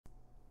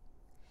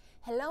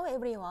Hello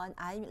everyone,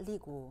 I'm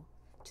Ligo.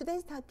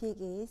 Today's topic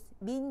is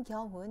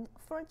Kyung-hoon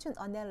fortune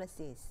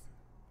analysis.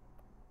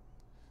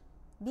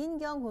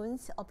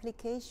 Kyung-hoon's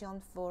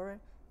application for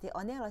the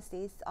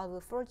analysis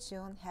of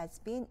fortune has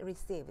been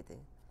received.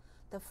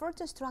 The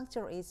fortune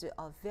structure is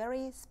a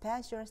very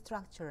special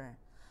structure.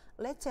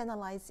 Let's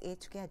analyze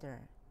it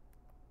together.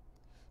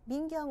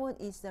 Kyung-hoon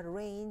is the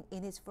rain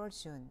in his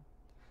fortune.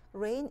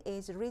 Rain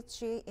is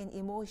rich in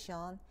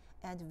emotion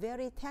and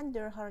very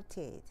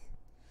tender-hearted.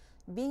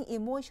 Being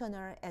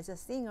emotional as a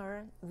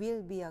singer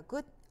will be a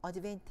good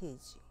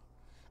advantage.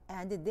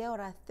 And there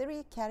are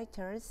three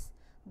characters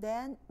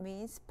that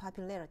means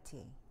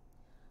popularity.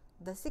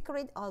 The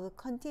secret of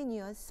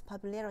continuous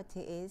popularity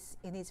is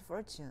in his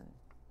fortune.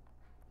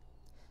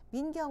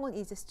 Kyung-hoon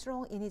is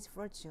strong in his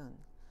fortune.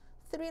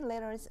 Three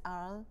letters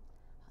are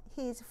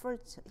his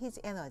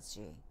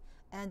energy.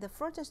 And the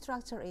fortune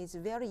structure is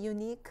very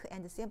unique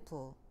and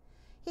simple.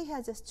 He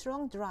has a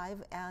strong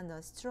drive and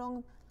a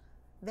strong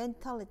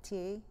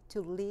mentality to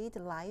lead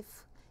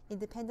life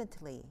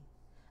independently,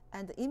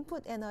 and the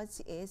input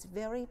energy is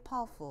very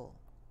powerful.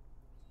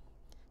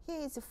 He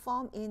is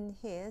firm in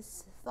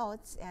his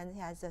thoughts and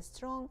has a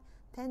strong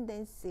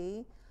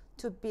tendency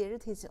to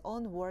build his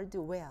own world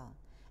well.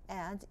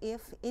 And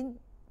if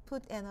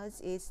input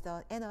energy is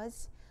the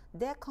energy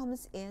that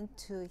comes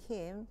into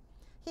him,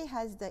 he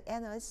has the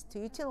energy to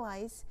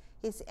utilize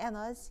his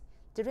energy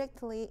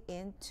directly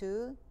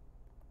into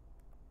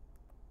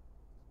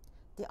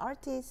the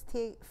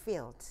artistic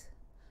field.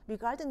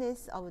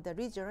 Regardless of the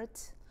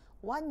result,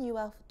 what you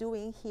are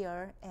doing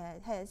here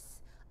has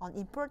an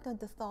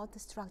important thought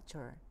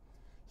structure.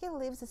 He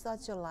lives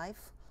such a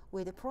life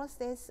with a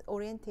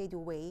process-oriented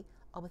way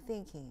of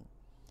thinking.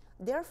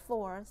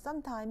 Therefore,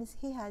 sometimes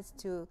he has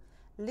to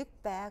look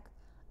back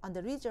on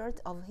the result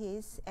of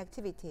his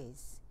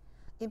activities.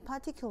 In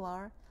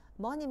particular,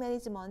 money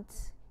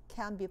management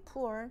can be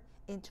poor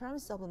in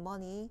terms of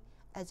money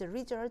as a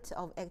result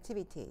of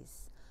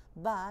activities.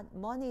 But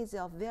money is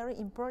a very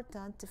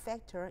important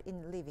factor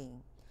in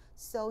living,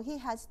 so he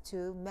has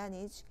to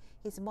manage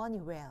his money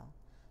well.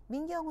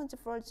 Kyung-hoon's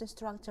fortune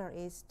structure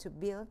is to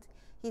build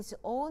his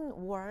own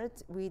world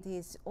with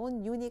his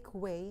own unique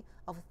way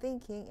of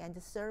thinking and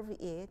serve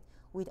it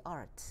with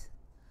art.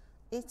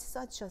 It's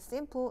such a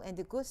simple and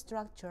good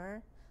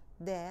structure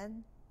that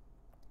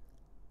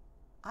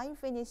I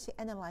finished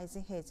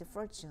analyzing his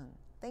fortune.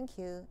 Thank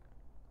you.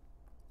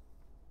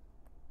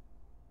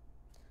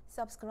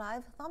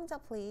 Subscribe, thumbs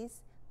up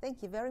please.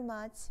 Thank you very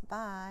much.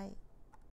 Bye.